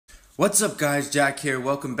What's up, guys? Jack here.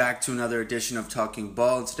 Welcome back to another edition of Talking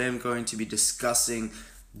Ball. Today I'm going to be discussing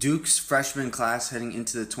Duke's freshman class heading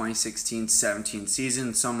into the 2016-17 season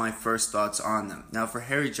and some of my first thoughts on them. Now, for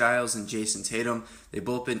Harry Giles and Jason Tatum, they've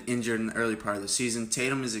both been injured in the early part of the season.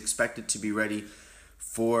 Tatum is expected to be ready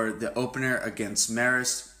for the opener against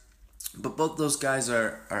Marist, but both those guys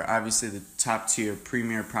are obviously the top tier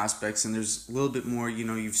premier prospects, and there's a little bit more,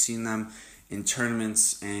 you've seen them in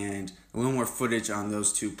tournaments and a little more footage on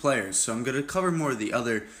those two players. So I'm going to cover more of the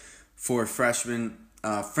other four freshmen.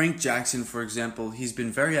 Frank Jackson, for example, he's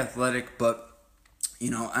been very athletic, but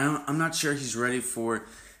I'm not sure he's ready for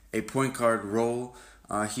a point guard role.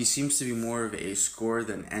 He seems to be more of a scorer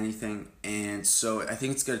than anything, and so I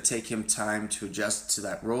think it's going to take him time to adjust to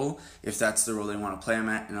that role, if that's the role they want to play him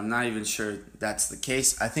at, and I'm not even sure that's the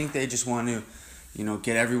case. I think they just want to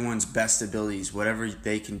get everyone's best abilities, whatever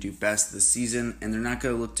they can do best this season, and they're not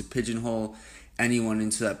going to look to pigeonhole anyone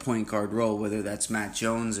into that point guard role, whether that's Matt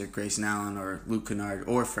Jones or Grayson Allen or Luke Kennard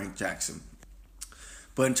or Frank Jackson.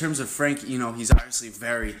 But in terms of Frank, he's obviously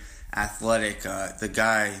very athletic. The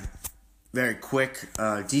guy, very quick.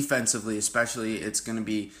 Defensively especially, it's going to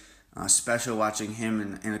be special watching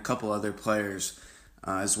him and a couple other players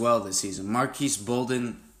as well this season. Marquise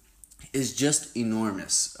Bolden is just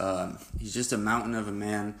enormous. He's just a mountain of a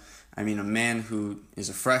man. I mean, a man who is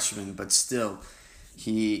a freshman, but still,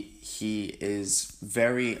 he is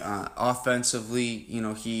very offensively.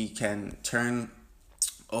 He can turn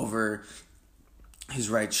over his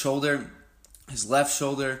right shoulder, his left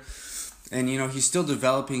shoulder, and he's still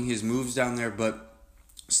developing his moves down there, but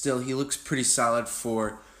still, he looks pretty solid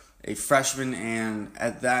for a freshman. And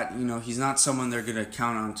at that, he's not someone they're going to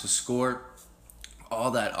count on to score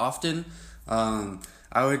all that often.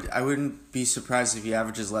 I wouldn't be surprised if he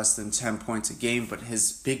averages less than 10 points a game, but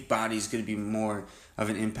his big body is going to be more of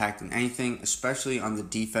an impact than anything, especially on the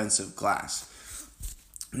defensive glass.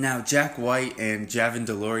 Now, Jack White and Javin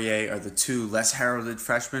DeLaurier are the two less heralded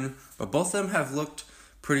freshmen, but both of them have looked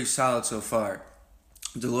pretty solid so far.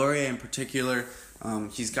 DeLaurier in particular,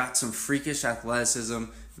 he's got some freakish athleticism,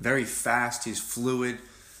 very fast, he's fluid,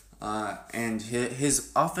 and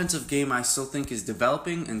his offensive game I still think is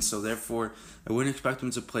developing, and so therefore I wouldn't expect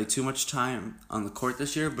him to play too much time on the court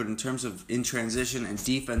this year, but in terms of in transition and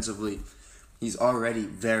defensively, he's already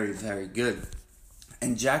very, very good.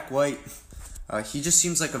 And Jack White, he just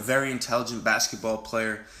seems like a very intelligent basketball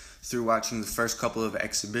player through watching the first couple of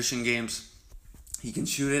exhibition games. He can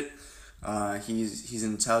shoot it. He's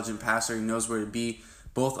an intelligent passer. He knows where to be,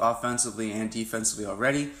 both offensively and defensively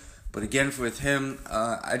already. But again, with him,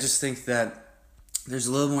 I just think that there's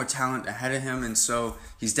a little more talent ahead of him, and so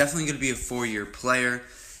he's definitely going to be a 4-year player,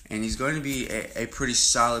 and he's going to be a pretty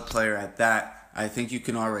solid player at that. I think you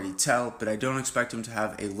can already tell, but I don't expect him to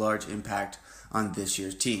have a large impact on this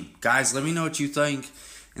year's team. Guys, let me know what you think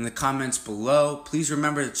in the comments below. Please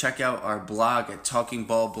remember to check out our blog at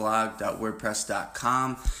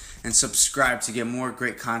talkingballblog.wordpress.com and subscribe to get more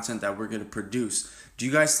great content that we're going to produce. Do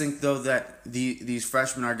you guys think, though, that these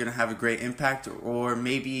freshmen are going to have a great impact, or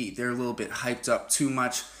maybe they're a little bit hyped up too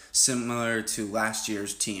much, similar to last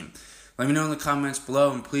year's team? Let me know in the comments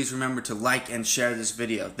below, and please remember to like and share this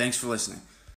video. Thanks for listening.